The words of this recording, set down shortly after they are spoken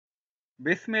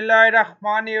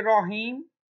Bismillahirrahmanirrahim.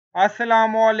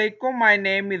 Assalamu alaikum. My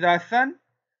name is Hassan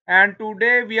and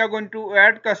today we are going to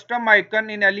add custom icon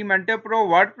in Elementor Pro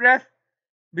WordPress.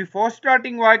 Before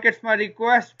starting work, it's my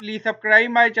request, please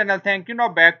subscribe my channel. Thank you. Now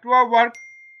back to our work.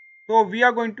 So we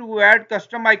are going to add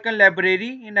custom icon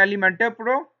library in Elementor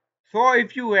Pro. So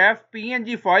if you have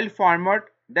PNG file format,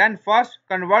 then first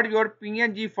convert your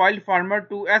PNG file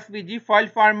format to SVG file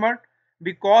format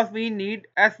because we need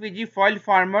SVG file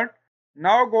format.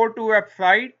 Now go to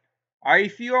website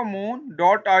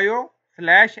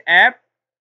icomoon.io/app.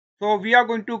 So we are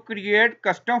going to create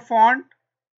custom font.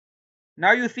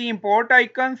 Now you see import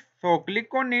icons. So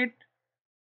click on it.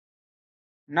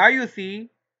 Now you see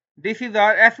this is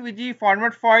our SVG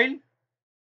format file.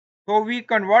 So we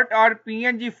convert our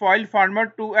PNG file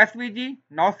format to SVG.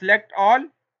 Now select all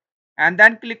and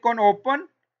then click on open.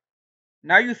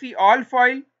 Now you see all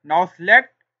file. Now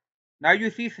select. Now you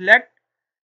see select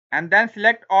and then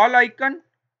select all icon.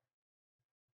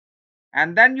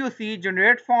 And then you see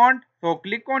generate font. So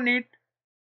click on it.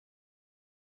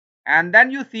 And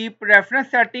then you see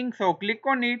preference settings. So click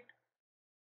on it.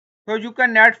 So you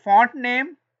can add font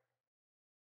name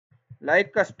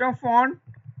like custom font.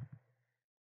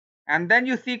 And then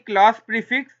you see class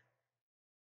prefix.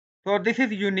 So this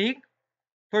is unique.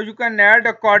 So you can add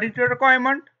according to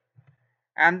requirement.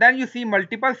 And then you see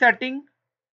multiple setting.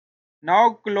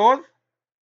 Now close.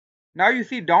 Now you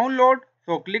see download.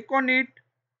 So click on it.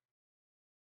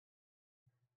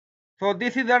 So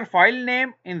this is our file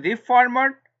name in zip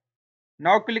format.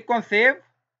 Now click on save.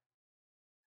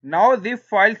 Now zip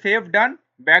file save done.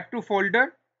 Back to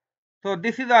folder. So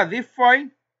this is our zip file.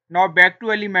 Now back to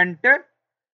Elementor.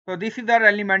 So this is our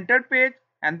Elementor page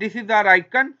and this is our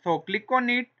icon. So click on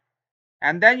it.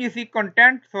 And then you see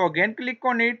content. So again click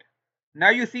on it.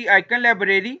 Now you see icon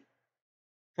library.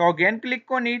 So again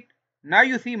click on it. Now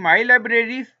you see my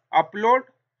libraries, upload.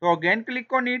 So again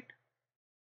click on it.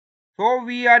 So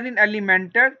we are in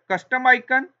Elementor custom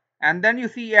icon and then you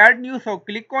see add new. So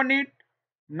click on it.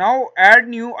 Now add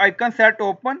new icon set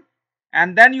open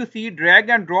and then you see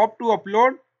drag and drop to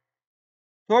upload.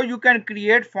 So you can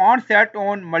create font set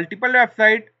on multiple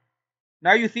website.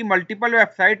 Now you see multiple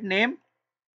website name.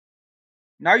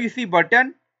 Now you see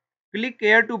button. Click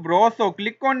here to browse. So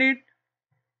click on it.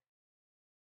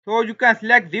 So you can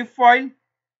select zip file.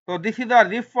 So this is our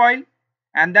zip file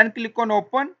and then click on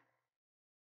open.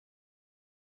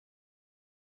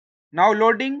 Now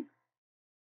loading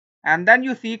and then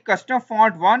you see custom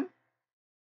font 1.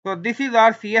 So this is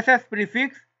our CSS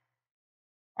prefix,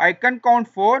 icon count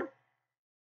 4.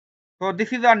 So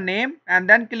this is our name and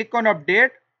then click on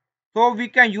update. So we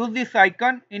can use this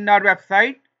icon in our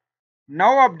website.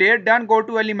 Now update done, go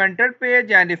to Elementor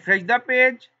page and refresh the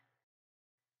page.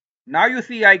 Now you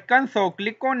see icon, so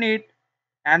click on it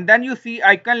and then you see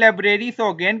icon library. So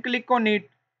again click on it.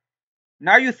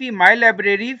 Now you see my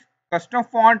libraries, custom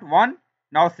font 1.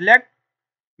 Now select.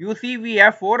 You see we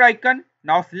have 4 icon.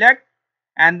 Now select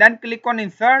and then click on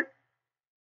insert.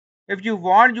 If you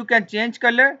want you can change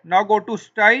color. Now go to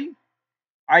style,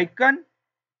 icon,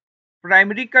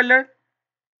 primary color.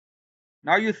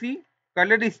 Now you see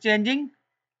color is changing.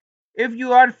 If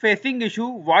you are facing issue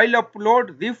while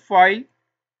upload zip file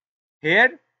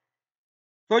here,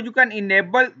 so you can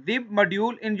enable zip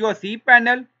module in your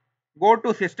cpanel. Go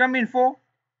to system info.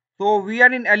 So we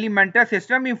are in Elementor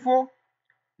system info.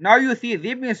 Now you see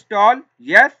zip install,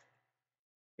 yes.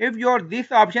 If your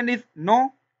this option is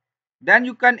no, then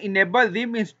you can enable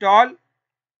zip install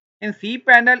in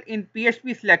cpanel in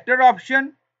PHP selector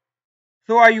option.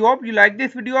 So I hope you like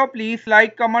this video. Please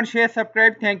like, comment, share,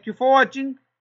 subscribe. Thank you for watching.